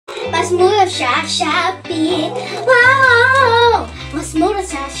Mas mura sa Shopee. Wow! Mas mura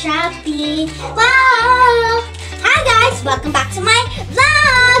sa Shopee. Wow! Hi guys! Welcome back to my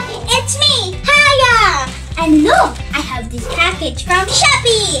vlog! It's me, Haya! And look! I have this package from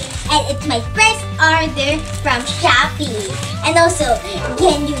Shopee! And it's my first order from Shopee. And also,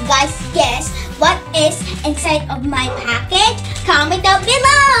 can you guys guess what is inside of my package? Comment down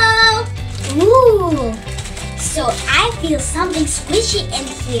below! Ooh! So I feel something squishy in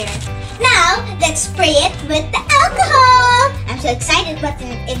here. Now, let's spray it with the alcohol! I'm so excited what's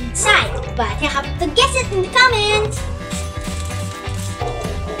inside, but you have to guess it in the comments.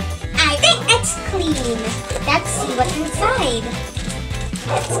 I think it's clean. Let's see what's inside.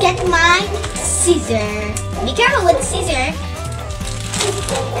 Let's get my scissor. Be careful with the scissor.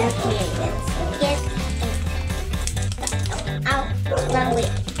 Okay, let's get it. Ow, wrong way.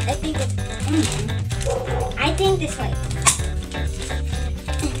 I think it's... I think this way.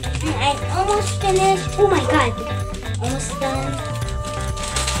 I'm almost finished. Oh my god. Almost done.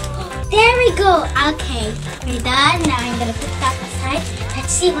 There we go. Okay, we're done. Now I'm gonna put that aside.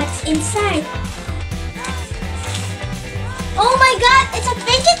 Let's see what's inside. Oh my god, it's a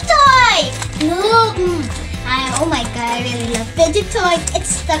fidget toy! Look! Oh my god, I really love fidget toys.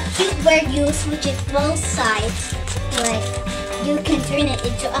 It's the cube where you switch it both sides. Like, you can turn it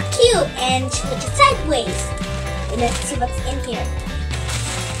into a cube and switch it sideways. Let's see what's in here.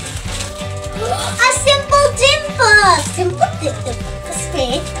 A simple dimple! Simple dimple.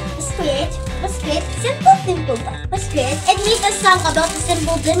 Squid. Simple dimple. Squid. It made a song about the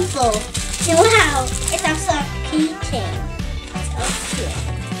simple dimple. Wow! It's also a keychain. So cute.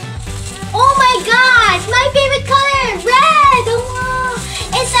 Oh my gosh! My favorite color! Red! Oh,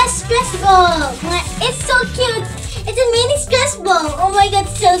 it's a stress ball. It's so cute. It's a mini stress ball. Oh my god,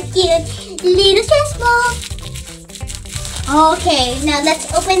 so cute. Little stress ball. Okay, now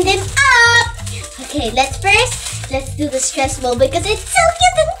let's open them up. Okay, let's do the stress ball because it's so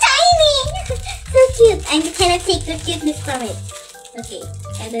cute and tiny. So cute. I cannot take the cuteness from it. Okay,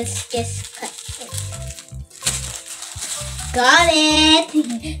 and let's just cut it. Got it.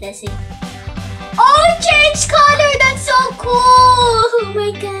 Let's see. Oh, it changed color. That's so cool. Oh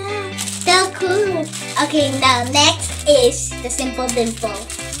my god. So cool. Okay, now next is the simple dimple.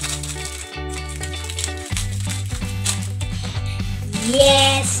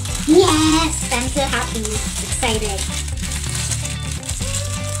 Yes. I'm so happy. Excited.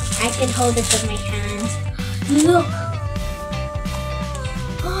 I can hold it with my hands. Look.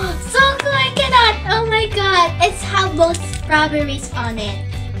 So cool. I cannot. Oh my god. It's have both strawberries on it.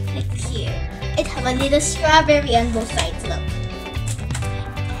 Like here. It have a little strawberry on both sides. Look.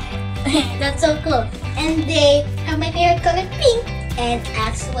 That's so cool. And they have my favorite color, pink. And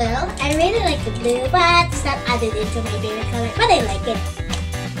as well, I really like the blue, but it's not added into my favorite color. But I like it.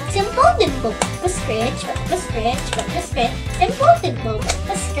 Simple dimple, a scratch, simple dimple,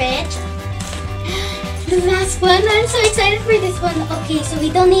 a scratch. The last one. I'm so excited for this one. Okay, so we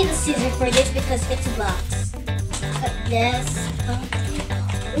don't need a scissor for this because it's a box. Cut this.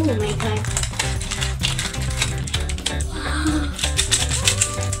 Oh my god.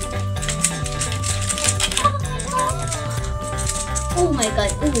 Oh my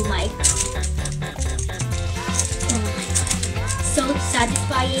god, oh my god. So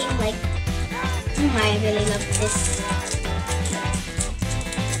satisfying, like, I really love this.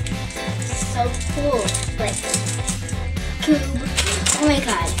 So cool, like, cube. Oh my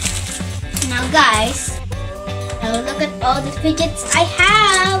god. Now guys, now look at all the fidgets I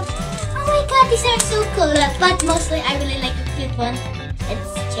have. Oh my god, these are so cool, but mostly I really like the cute one.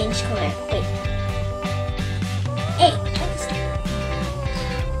 It's changed color, wait. Hey.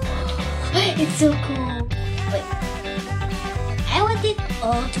 It's so cool. Wait. I want it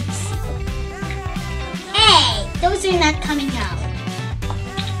all to be simple. Hey! Those are not coming out.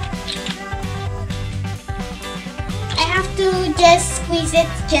 I have to just squeeze it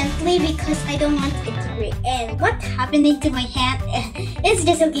gently because I don't want it to break. And what happened to my hand? It's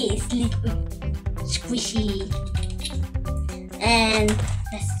just okay. It's liquid. Squishy. And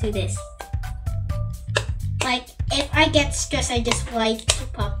let's do this. Like, if I get stressed, I just like to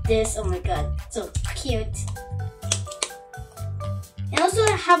pop this. Oh my god, so cute. I also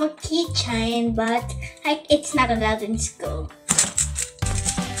have a keychain, but it's not allowed in school.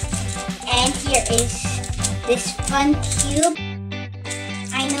 And here is this fun cube.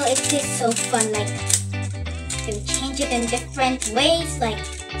 I know it is so fun, like you can change it in different ways, like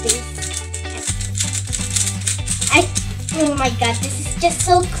this. Oh my god, this is just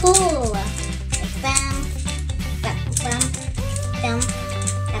so cool. Like bam.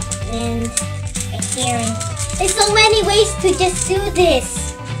 And right here. There's so many ways to just do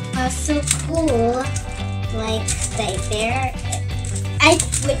this. so cool. Like right there. I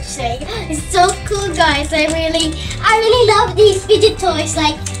would say it's so cool, guys. I really love these fidget toys.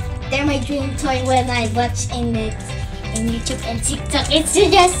 Like they're my dream toy when I watch in YouTube and TikTok. It's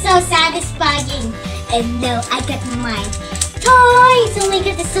just so satisfying. And now I got my toys. Oh my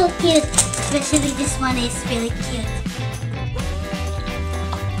god, it's so cute. Especially this one is really cute.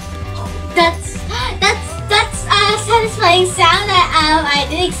 That's a satisfying sound. I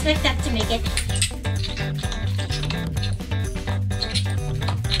didn't expect that to make it.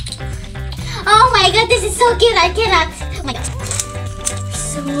 Oh my god, this is so cute. I cannot. Oh my god.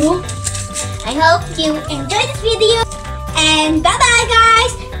 So, I hope you enjoyed this video. And bye-bye,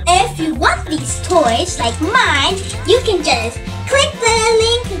 guys. If you want these toys like mine, you can just click the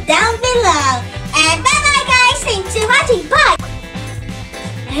link down below. And bye-bye, guys. Thanks for watching. Bye.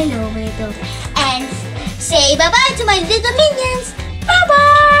 Hello, my dog. And say bye-bye to my little minions.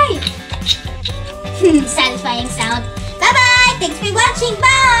 Bye-bye. Satisfying sound. Bye-bye. Thanks for watching.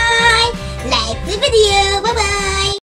 Bye.